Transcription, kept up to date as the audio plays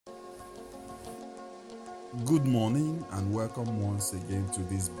Good morning and welcome once again to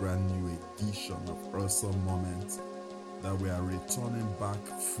this brand new edition of Awesome Moments that we are returning back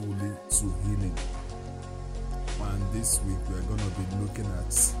fully to healing. And this week we are going to be looking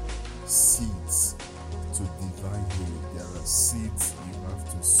at seeds to divine healing. There are seeds you have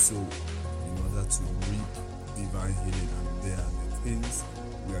to sow in order to reap divine healing, and they are the things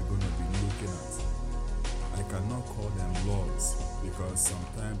we are going to be looking at. I cannot call them laws because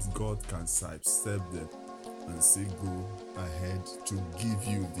sometimes God can sidestep them and say go ahead to give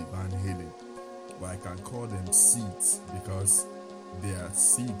you divine healing. But I can call them seeds because they are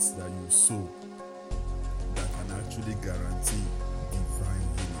seeds that you sow that can actually guarantee divine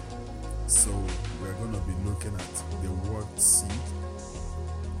healing. So we're going to be looking at the word seed,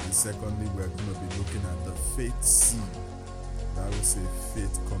 and secondly we're going to be looking at the faith seed. That will say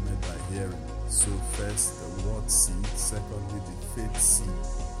faith cometh by hearing. So first the word seed, secondly the faith seed,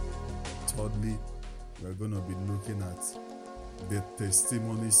 thirdly we're going to be looking at the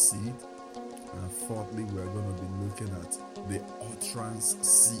testimony seed, and fourthly we're going to be looking at the utterance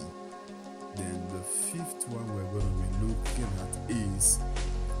seed. Then the fifth one we're going to be looking at is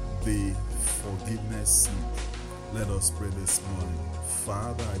the forgiveness seed. Let us pray this morning.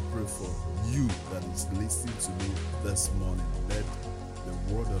 Father, I pray for you that is listening to me this morning. Let the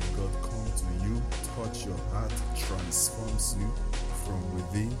word of God come to you, touch your heart, transforms you from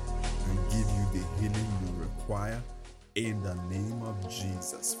within, and give you the healing you require in the name of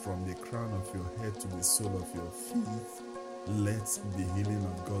Jesus. From the crown of your head to the sole of your feet, let the healing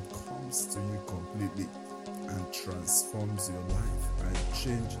of God comes to you completely and transforms your life and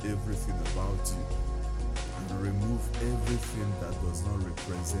change everything about you and remove everything that does not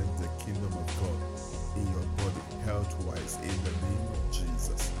represent the kingdom of God in your body, health-wise, in the name of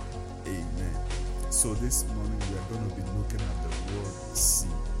Jesus. Amen. So this morning we are going to be looking at the word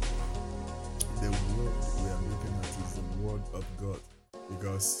seed. The word we are looking at is the word of God,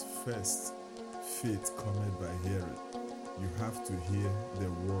 because first, faith cometh by hearing. You have to hear the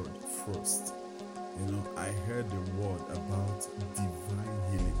word first. I heard the word about divine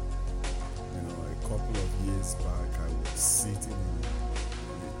healing. A couple of years back, I was sitting in a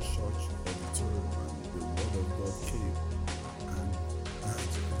church auditorium and the word of God came, and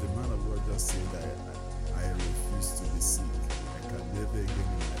the man of God just said that I refuse to be sick. I can never again in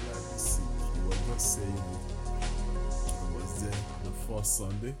my life be sick. He was just saying it. I was there the first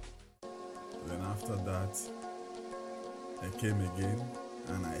Sunday. Then after that, I came again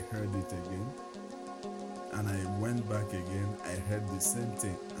and I heard it again. And I went back again, I heard the same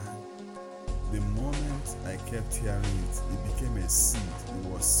thing. And the moment I kept hearing it, it became a seed. It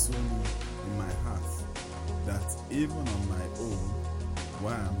was sown in my heart that even on my own,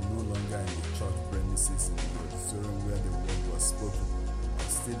 while I'm no longer in the church premises in the auditorium where the word was spoken, I'll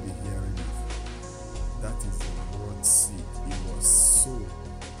still be hearing it. That is the word seed. It was sown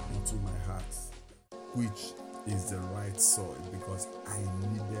into my heart, which is the right soil, because I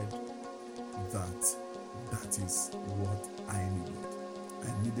needed that. That is what I needed. I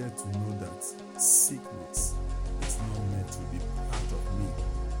needed to know that sickness is not meant to be part of me.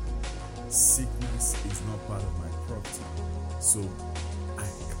 Sickness is not part of my property. So I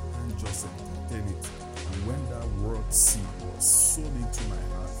can't just entertain it. And when that word seed was sown into my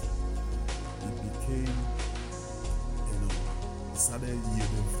heart, it became, started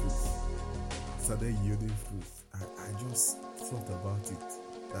yielding fruit. I just thought about it,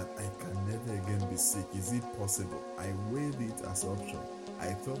 that I can never again be sick. Is it possible? I weighed it as option.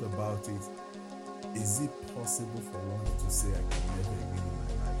 I thought about it. Is it possible for one to say I can never again in my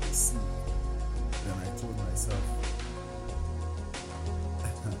life be sick? Then I told myself,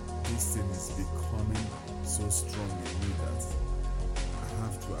 this thing is becoming so strong in me that I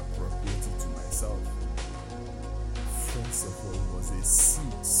have to appropriate it to myself. First of all, it was a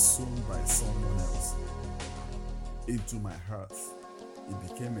seed sown by someone else into my heart. It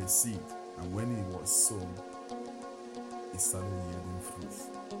became a seed, and when it was sown, it started yielding fruit,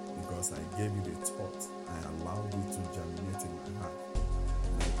 because I gave it a thought. I allowed it to germinate in my heart.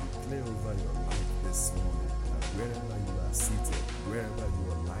 And I declare over your life this morning that wherever you are seated, wherever you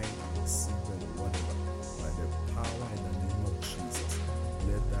are lying on the seatbed or whatever, by the power in the name of Jesus,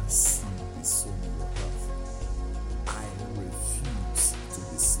 let that seed be sown in your heart. I refuse to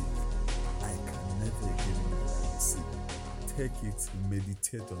be sick. I can never again in my life be sick. Take it,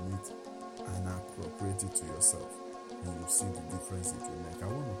 meditate on it, and appropriate it to yourself, and you'll see the difference it will make. I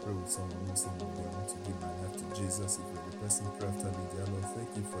want to pray with someone who said, I want to give my life to Jesus. If you're the person pray after me, dear Lord,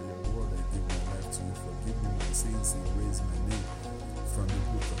 thank you for your word. I give my life to you. Forgive me my sins and raise my name from the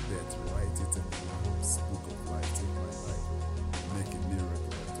book of death. Write it in the Lamb's book of life. Take my life, make a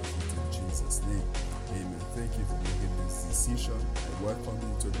miracle out of it in Jesus' name. Amen. decision. I welcome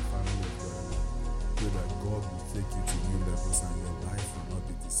you to the family of God. Pray that God will take you to new levels and your life will not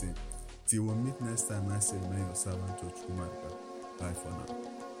be the same. Till we meet next time, I say, may your servant George Kumar. Bye for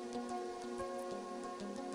now.